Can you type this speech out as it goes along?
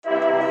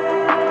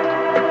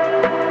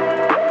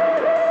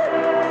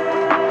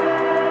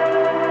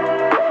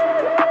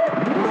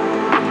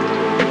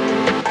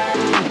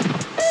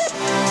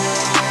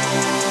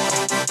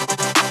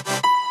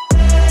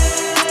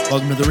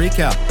The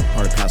Recap,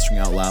 part of Pastoring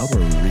Out Loud,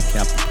 where we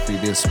recap the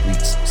previous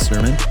week's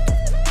sermon.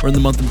 We're in the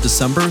month of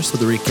December, so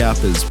the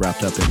recap is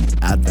wrapped up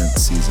in Advent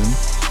season.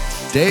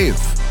 Dave,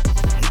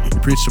 you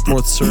preached a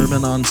fourth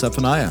sermon on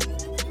Zephaniah.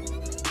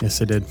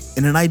 Yes, I did.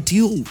 In an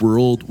ideal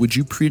world, would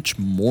you preach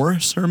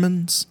more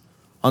sermons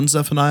on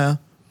Zephaniah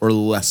or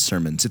less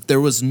sermons? If there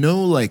was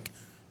no,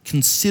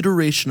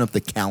 consideration of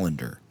the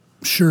calendar.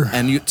 Sure.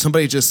 And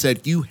somebody just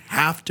said, you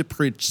have to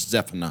preach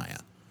Zephaniah.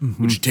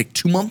 Mm-hmm. Would you take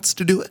 2 months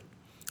to do it?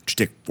 Would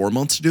you take 4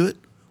 months to do it?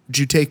 Would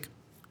you take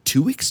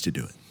 2 weeks to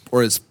do it?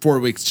 Or is 4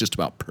 weeks just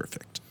about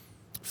perfect?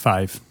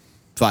 5.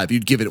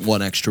 You'd give it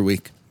 1 extra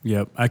week?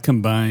 Yep. I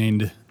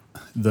combined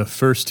the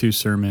first 2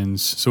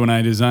 sermons. So when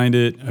I designed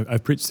it, I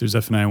preached through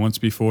Zephaniah once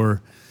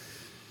before.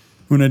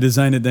 When I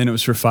designed it, then it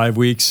was for 5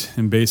 weeks.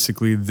 And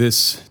basically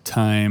this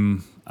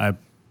time I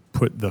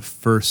put the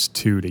first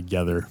 2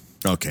 together.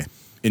 Okay.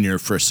 In your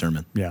first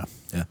sermon. Yeah.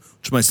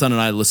 Which my son and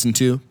I listened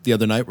to the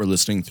other night. We're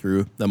listening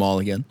through them all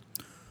again.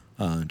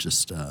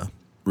 Just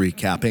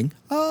recapping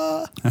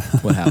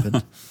what happened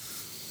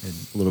in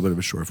a little bit of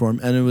a short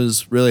form. And it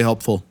was really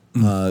helpful.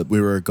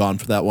 We were gone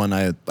for that one.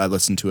 I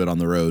listened to it on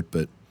the road,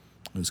 but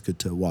it was good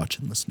to watch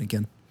and listen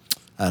again.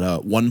 At a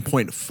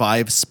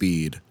 1.5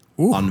 speed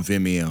on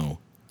Vimeo.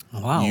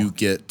 Wow. You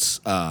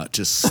get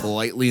just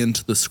slightly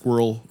into the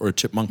squirrel or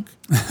chipmunk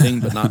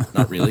thing, but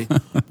not really.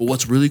 But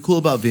what's really cool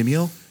about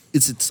Vimeo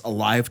is it's a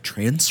live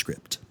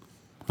transcript.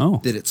 Oh.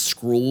 That it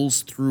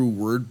scrolls through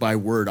word by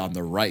word on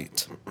the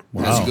right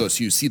as you go.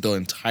 So you see the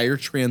entire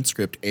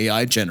transcript,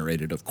 AI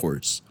generated, of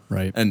course.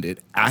 Right. And it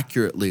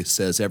accurately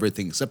says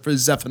everything, except for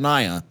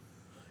Zephaniah,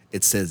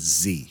 it says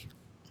Z.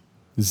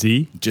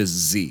 Z? Just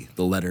Z,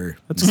 the letter.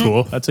 That's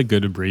cool. That's a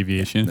good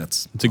abbreviation.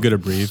 That's a good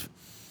abbrev.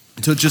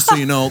 So just so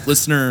you know,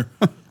 listener,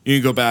 you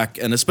can go back,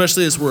 and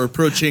especially as we're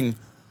approaching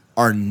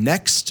our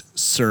next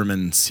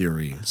sermon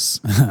series,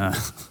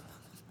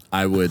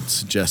 I would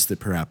suggest that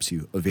perhaps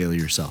you avail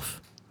yourself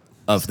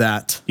of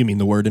that. You mean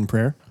the word in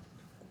prayer?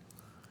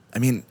 I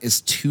mean,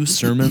 is 2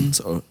 sermons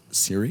a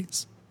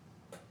series?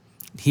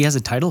 He has a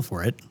title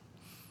for it.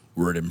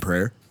 Word in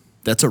prayer?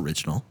 That's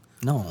original.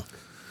 No.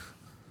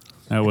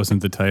 That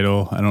wasn't the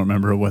title. I don't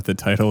remember what the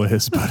title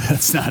is, but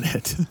that's not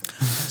it.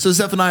 So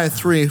Zephaniah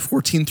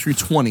 3:14 through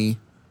 20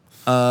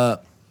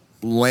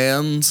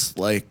 lands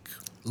like...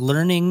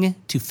 Learning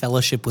to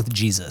Fellowship with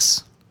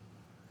Jesus.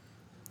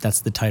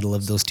 That's the title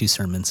of those 2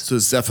 sermons. So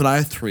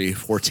Zephaniah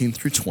 3:14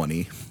 through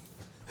 20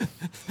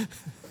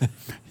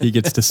 He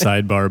gets to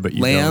sidebar, but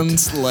you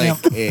lands don't.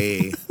 like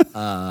a...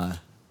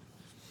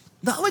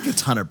 not like a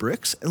ton of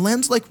bricks. It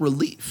lands like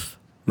relief,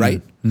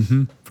 right?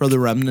 Mm-hmm. For the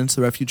remnants,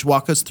 the refuge.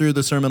 Walk us through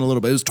the sermon a little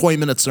bit. It was a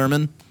 20-minute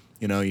sermon.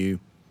 You know, you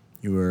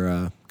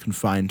were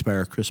confined by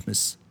our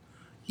Christmas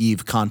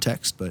Eve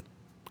context, but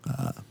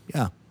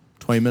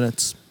 20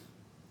 minutes.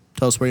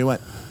 Tell us where you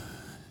went.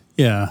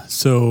 Yeah,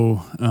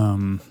 so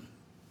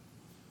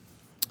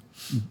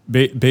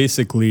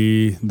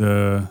basically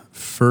the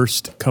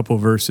first couple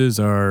verses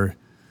are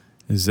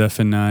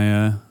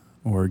Zephaniah,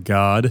 or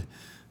God,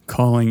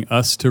 calling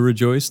us to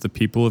rejoice, the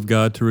people of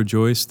God to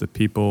rejoice, the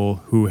people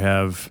who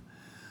have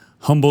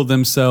humbled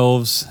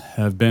themselves,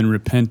 have been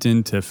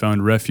repentant, have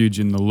found refuge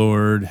in the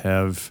Lord,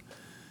 have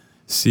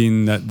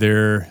seen that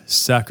their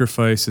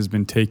sacrifice has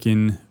been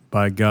taken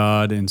by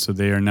God, and so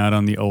they are not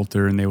on the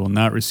altar and they will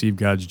not receive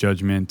God's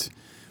judgment.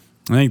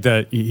 I think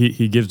that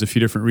he gives a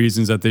few different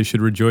reasons that they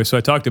should rejoice. So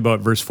I talked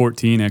about verse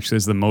 14 actually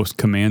has the most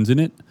commands in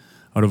it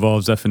out of all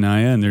of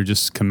Zephaniah, and they're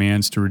just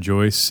commands to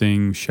rejoice,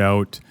 sing,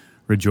 shout,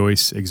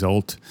 rejoice,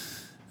 exult.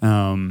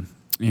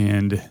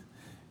 And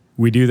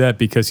we do that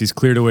because he's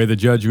cleared away the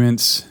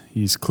judgments,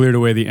 he's cleared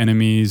away the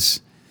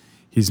enemies,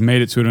 he's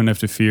made it so we don't have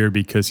to fear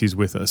because he's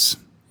with us.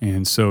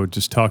 And so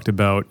just talked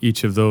about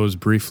each of those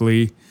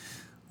briefly,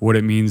 what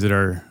it means that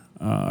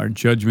our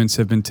judgments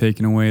have been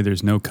taken away,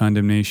 there's no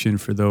condemnation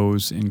for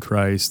those in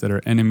Christ, that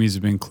our enemies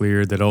have been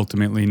cleared, that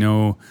ultimately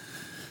no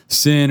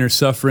sin or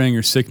suffering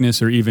or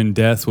sickness or even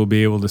death will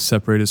be able to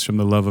separate us from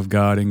the love of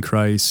God in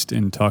Christ,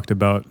 and talked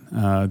about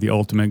the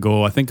ultimate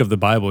goal. I think of the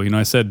Bible. You know,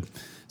 I said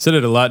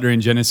it a lot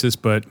during Genesis,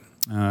 but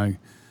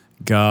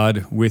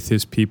God with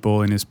his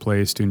people in his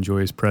place to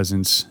enjoy his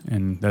presence,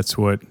 and that's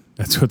what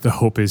the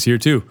hope is here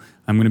too.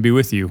 I'm going to be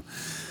with you.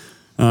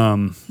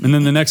 And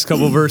then the next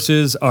couple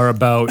verses are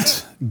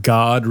about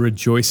God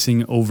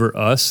rejoicing over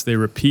us. They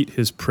repeat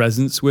his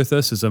presence with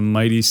us as a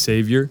mighty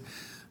Savior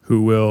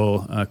who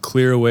will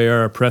clear away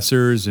our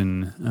oppressors,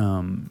 and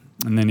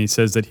then he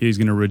says that he's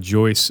going to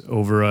rejoice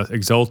over us,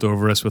 exult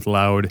over us with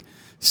loud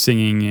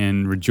singing,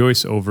 and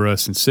rejoice over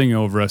us and sing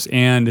over us,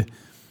 and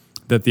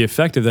that the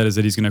effect of that is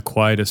that he's going to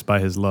quiet us by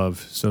his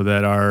love, so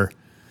that our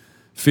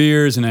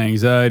fears and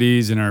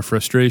anxieties and our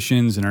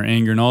frustrations and our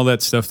anger and all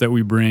that stuff that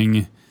we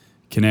bring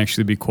can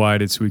actually be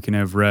quieted, so we can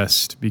have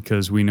rest,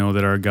 because we know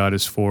that our God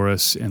is for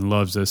us and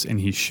loves us, and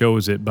he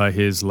shows it by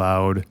his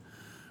loud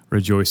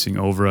rejoicing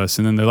over us.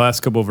 And then the last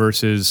couple of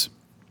verses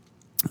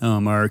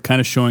are kind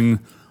of showing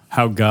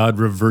how God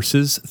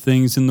reverses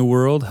things in the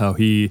world, how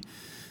he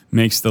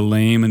makes the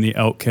lame and the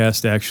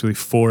outcast actually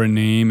for a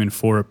name and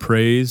for a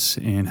praise,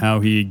 and how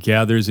he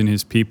gathers in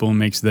his people and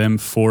makes them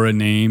for a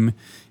name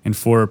and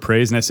for a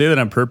praise. And I say that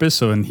on purpose.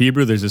 So in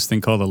Hebrew, there's this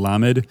thing called a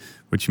lamed,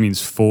 which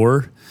means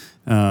for,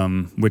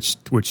 which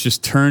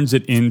just turns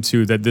it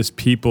into that this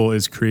people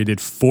is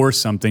created for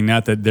something,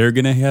 not that they're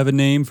going to have a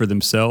name for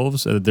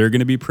themselves, or that they're going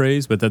to be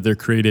praised, but that they're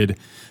created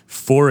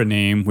for a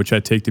name, which I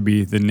take to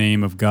be the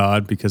name of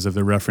God because of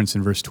the reference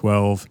in verse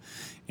 12,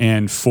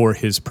 and for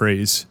his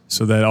praise,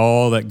 so that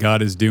all that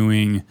God is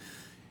doing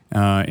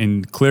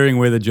in clearing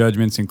away the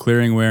judgments and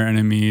clearing away our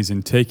enemies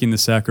and taking the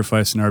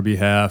sacrifice in our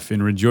behalf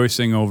and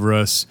rejoicing over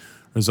us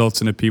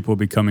results in a people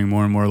becoming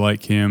more and more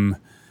like him,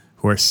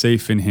 who are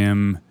safe in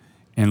him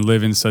and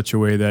live in such a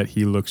way that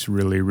he looks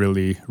really,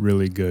 really,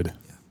 really good.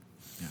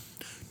 Yeah.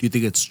 Do you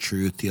think it's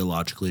true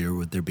theologically, or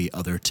would there be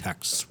other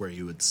texts where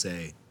you would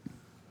say,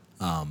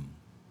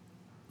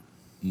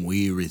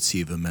 we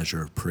receive a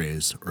measure of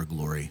praise or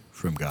glory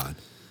from God?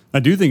 I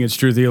do think it's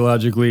true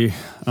theologically.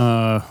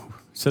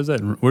 Says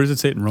that. Where does it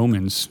say it in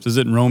Romans? Says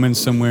it in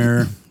Romans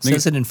somewhere? It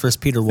says it in 1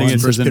 Peter 1. I think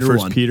it says in 1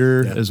 1.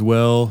 Peter Yeah. as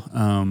well.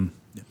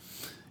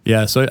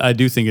 Yeah, so I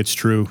do think it's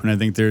true, and I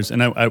think there's.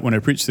 And I when I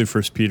preached through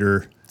 1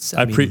 Peter,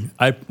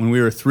 when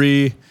we were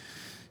 3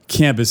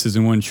 campuses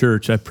in one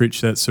church, I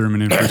preached that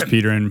sermon in 1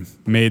 Peter and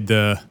made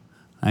the.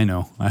 I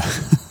know.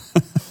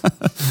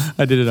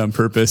 I did it on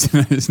purpose,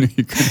 and I just knew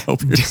you couldn't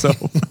help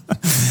yourself.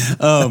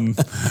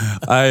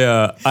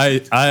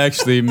 I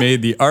actually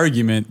made the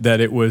argument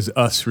that it was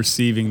us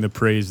receiving the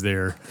praise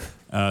there.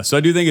 So I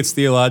do think it's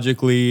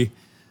theologically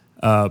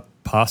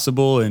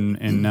possible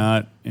and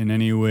not in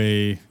any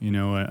way,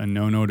 a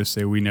no-no to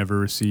say we never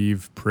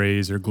receive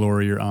praise or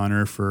glory or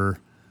honor for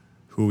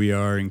who we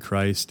are in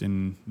Christ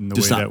and in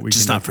the way that we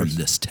just can. Not from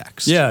this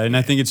text. Yeah, and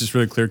I think it's just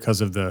really clear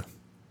because of the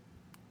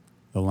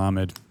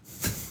lamed.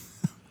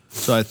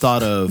 So I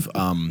thought of,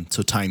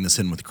 tying this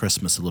in with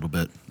Christmas a little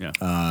bit,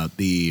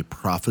 the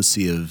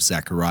prophecy of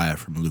Zephaniah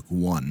from Luke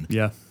 1.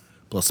 Yeah.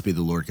 Blessed be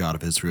the Lord God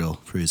of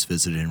Israel, for he has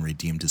visited and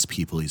redeemed his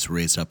people. He's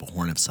raised up a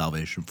horn of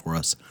salvation for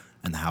us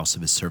and the house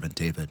of his servant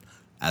David,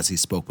 as he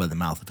spoke by the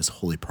mouth of his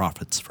holy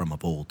prophets from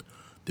of old,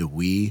 that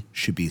we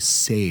should be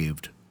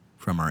saved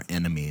from our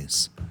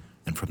enemies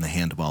and from the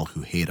hand of all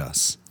who hate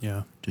us,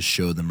 to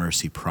show the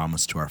mercy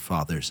promised to our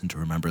fathers and to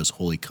remember his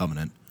holy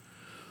covenant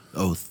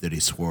oath that he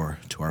swore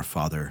to our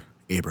father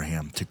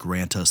Abraham, to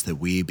grant us that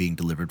we, being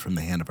delivered from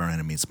the hand of our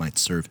enemies, might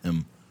serve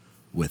him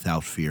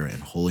without fear in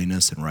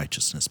holiness and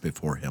righteousness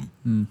before him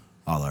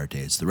all our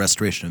days. The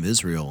restoration of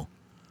Israel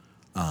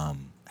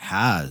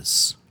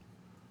has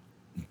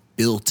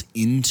built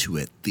into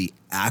it the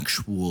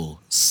actual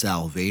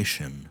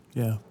salvation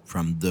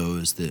from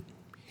those that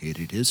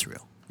hated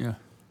Israel. Yeah.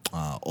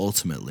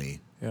 Ultimately,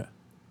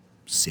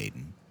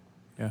 Satan.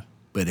 Yeah.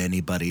 But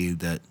anybody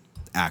that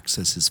acts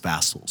as his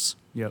vassals.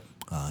 Yep.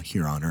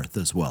 Here on earth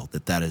as well,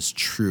 that is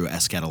true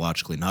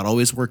eschatologically. Not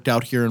always worked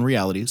out here in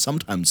reality.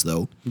 Sometimes,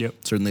 though. Yep.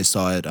 Certainly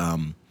saw it,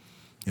 in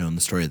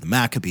the story of the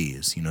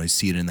Maccabees. You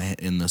see it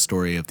in the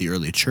story of the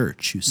early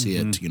church. You see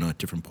it, at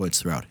different points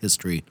throughout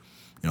history.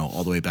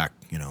 All the way back.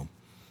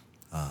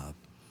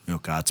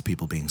 God's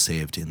people being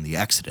saved in the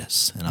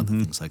Exodus and other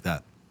things like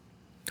that.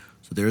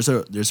 So there's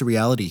a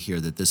reality here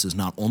that this is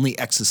not only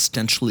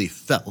existentially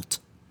felt,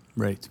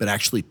 right, but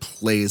actually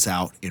plays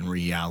out in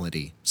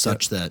reality,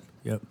 such that.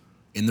 Yep.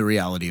 In the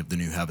reality of the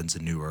new heavens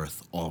and new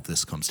earth, all of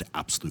this comes to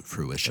absolute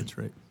fruition. That's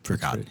right. For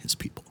God and his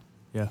people.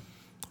 Yeah.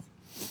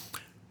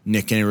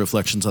 Nick, any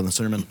reflections on the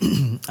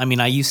sermon? I mean,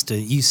 you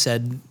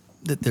said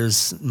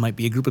that might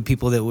be a group of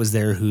people that was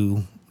there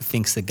who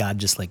thinks that God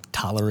just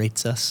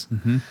tolerates us.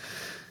 Mm-hmm.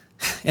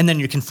 And then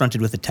you're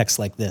confronted with a text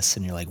like this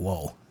and you're like,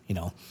 whoa,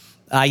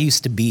 I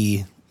used to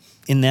be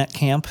in that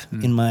camp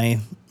in my,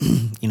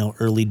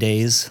 early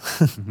days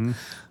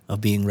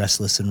of being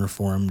restless and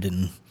reformed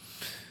and,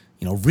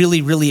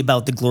 really, really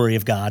about the glory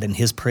of God and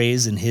his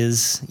praise and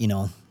his,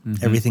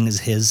 everything is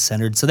his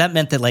centered. So that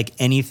meant that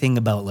anything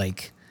about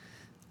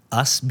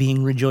us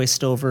being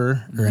rejoiced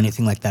over or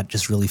anything like that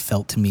just really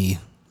felt to me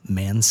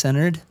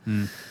man-centered.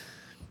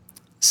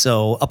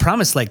 So a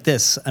promise like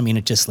this, I mean,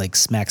 it just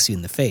smacks you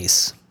in the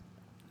face.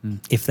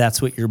 If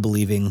that's what you're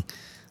believing,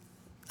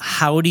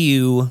 how do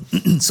you,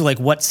 so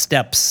what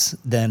steps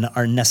then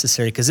are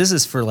necessary? Because this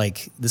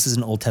is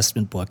an Old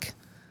Testament book,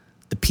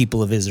 the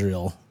people of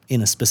Israel,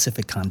 in a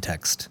specific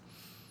context.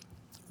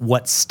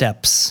 What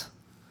steps,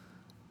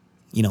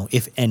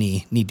 if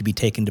any, need to be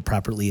taken to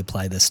properly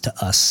apply this to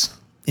us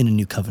in a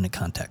new covenant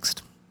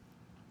context?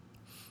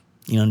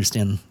 You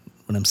understand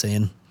what I'm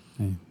saying?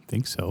 I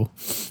think so.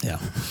 Yeah.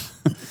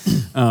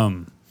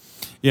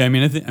 Yeah.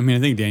 I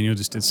think Daniel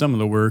just did some of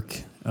the work,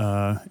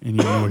 and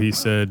even what he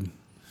said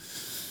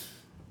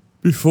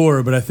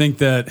before. But I think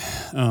that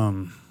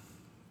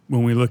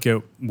when we look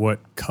at what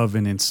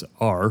covenants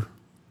are,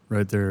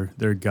 right?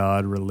 They're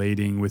God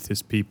relating with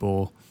his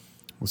people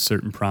with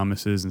certain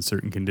promises and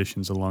certain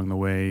conditions along the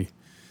way.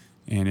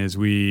 And as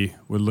we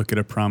would look at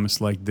a promise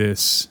like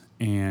this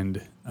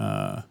and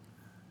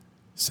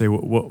say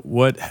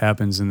what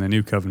happens in the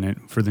new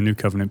covenant for the new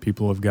covenant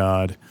people of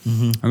God,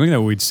 Mm-hmm. I think that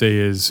what we'd say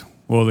is,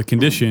 well, the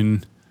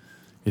condition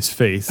is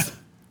faith,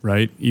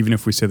 right? Even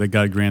if we say that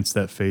God grants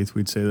that faith,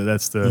 we'd say that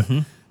that's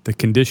the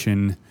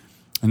condition.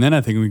 And then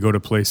I think we go to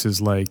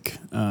places like,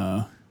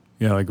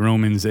 like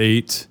Romans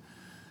 8.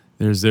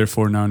 There's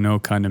therefore now no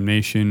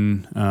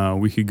condemnation.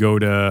 We could go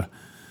to,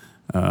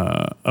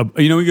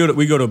 we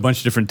go to a bunch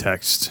of different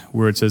texts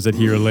where it says that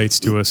He relates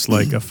to us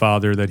like a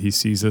father, that He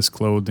sees us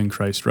clothed in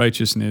Christ's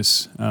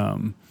righteousness,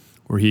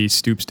 where He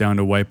stoops down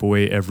to wipe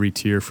away every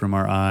tear from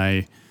our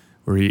eye,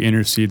 where He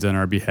intercedes on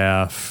our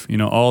behalf.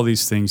 All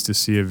these things to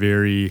see a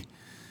very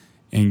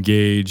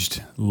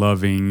engaged,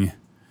 loving,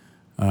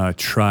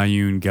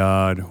 triune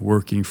God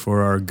working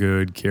for our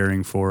good,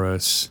 caring for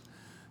us,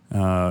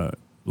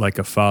 like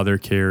a father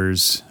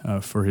cares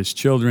for his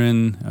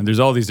children. There's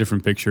all these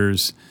different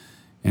pictures,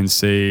 and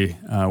say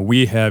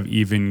we have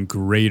even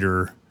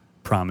greater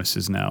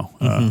promises now.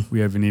 We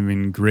have an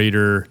even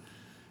greater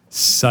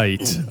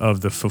sight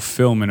of the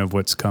fulfillment of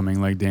what's coming,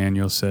 like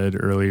Daniel said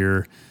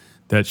earlier,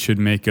 that should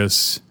make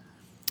us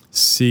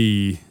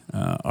see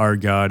our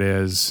God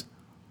as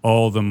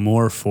all the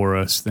more for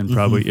us than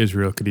probably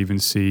Israel could even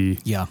see.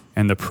 Yeah.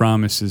 And the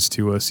promises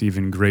to us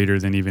even greater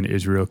than even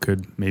Israel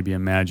could maybe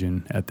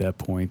imagine at that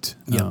point.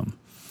 Yep.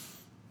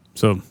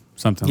 So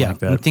something like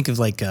that. Think of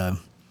like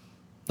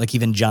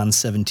even John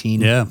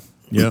 17. Yeah.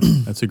 Yep.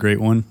 That's a great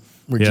one.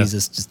 Where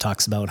Jesus just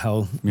talks about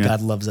how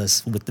God loves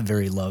us with the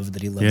very love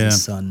that He loves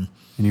His Son.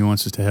 And He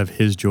wants us to have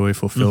His joy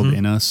fulfilled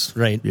in us.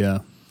 Right. Yeah.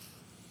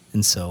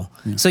 And so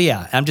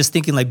I'm just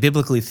thinking like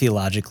biblically,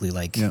 theologically,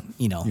 like,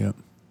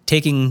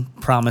 taking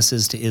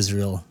promises to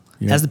Israel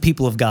as the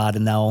people of God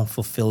and now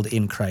fulfilled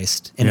in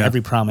Christ. And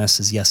every promise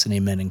is yes and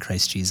amen in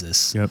Christ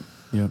Jesus.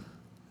 Yep.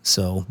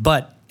 So,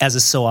 but as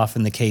is so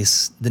often the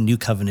case, the new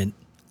covenant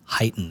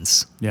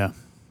heightens. Yeah.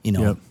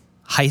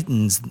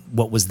 Heightens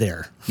what was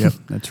there. Yep,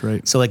 that's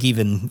right. So like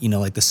even,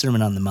 like the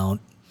Sermon on the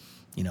Mount,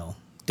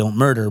 don't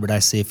murder, but I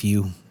say if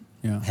you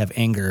have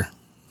anger,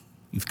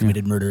 you've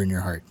committed murder in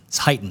your heart. It's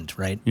heightened,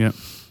 right? Yep.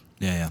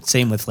 Yeah.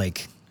 Same with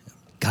like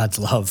God's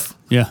love.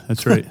 Yeah,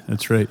 that's right.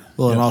 That's right.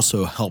 Well, it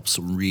also helps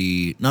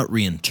not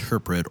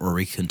reinterpret or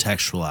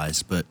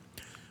recontextualize, but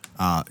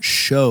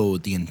show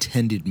the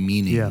intended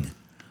meaning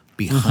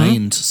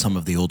behind some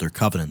of the older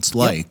covenants,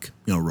 like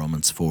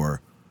Romans 4,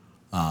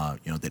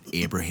 that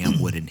Abraham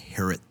would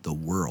inherit the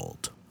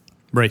world.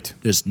 Right.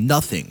 There's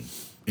nothing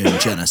in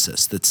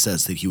Genesis that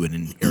says that he would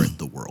inherit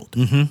the world.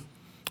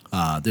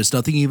 There's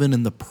nothing even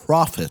in the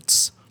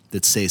prophets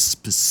that say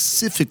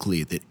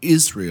specifically that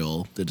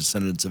Israel, the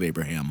descendants of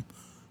Abraham,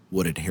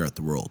 would inherit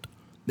the world.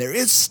 There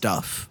is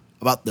stuff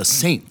about the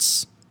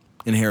saints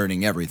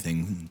inheriting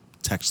everything,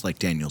 texts like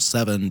Daniel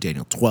 7,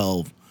 Daniel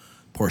 12,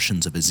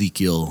 portions of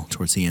Ezekiel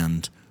towards the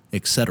end,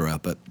 etc.,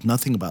 but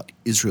nothing about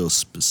Israel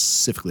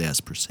specifically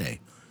as per se.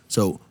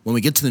 So when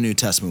we get to the New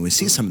Testament, we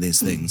see some of these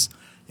things.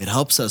 It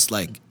helps us,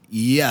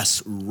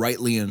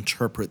 rightly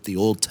interpret the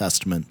Old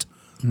Testament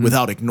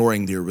without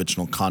ignoring the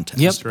original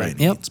context, by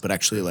any means, but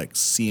actually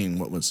seeing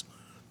what was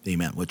they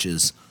meant, which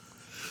is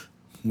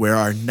where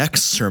our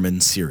next sermon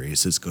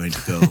series is going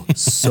to go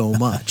so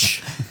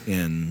much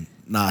in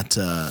not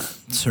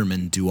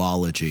sermon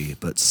duology,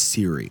 but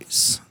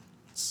series.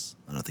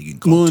 I don't think you can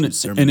call it two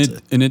sermons.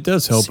 And it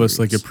does help us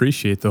series.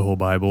 Appreciate the whole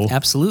Bible.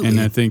 Absolutely. And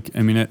I think,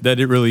 that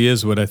it really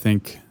is what I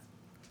think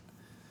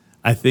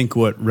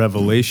what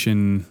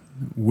Revelation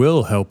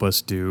will help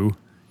us do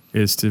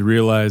is to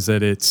realize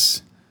that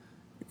it's,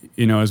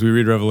 as we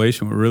read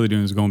Revelation, what we're really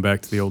doing is going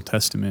back to the Old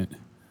Testament,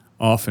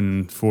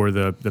 often for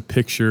the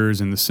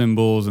pictures and the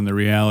symbols and the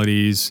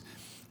realities,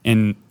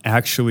 and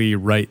actually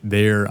right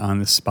there on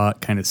the spot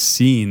kind of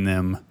seeing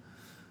them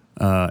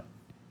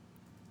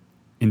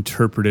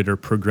interpreted or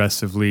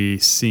progressively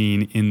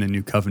seen in the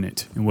new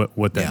covenant and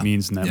what that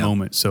means in that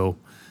moment. So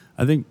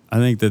I think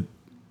that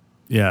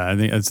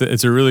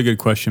it's a really good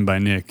question by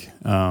Nick,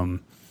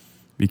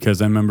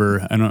 because I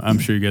remember, I'm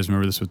sure you guys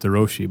remember this with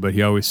Deroshi, but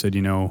he always said,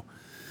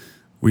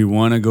 we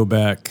want to go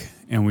back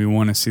and we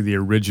want to see the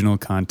original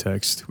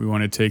context. We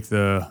want to take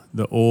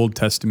the Old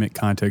Testament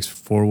context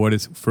for what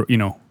it's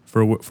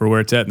for where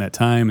it's at in that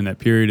time and that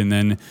period, and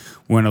then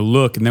we want to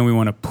look, and then we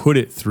want to put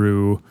it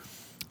through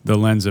the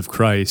lens of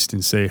Christ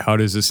and say, how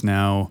does this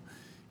now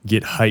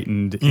get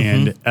heightened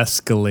and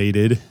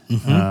escalated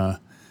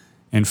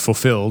and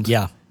fulfilled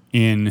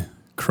in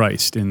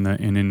Christ and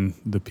in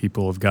the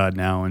people of God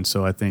now? And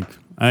so I think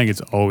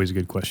it's always a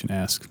good question to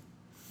ask.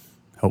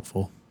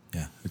 Helpful.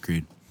 Yeah,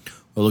 agreed.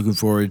 We're looking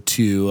forward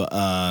to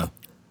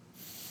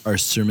our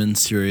sermon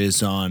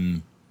series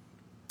on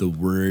the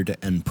Word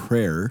and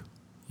Prayer.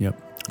 Yep.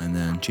 And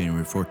then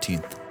January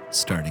 14th,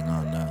 starting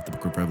on the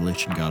book of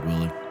Revelation, God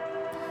willing.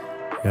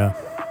 Yeah,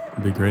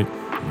 it'd be great.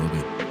 It will be.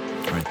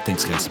 All right,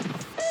 thanks, guys.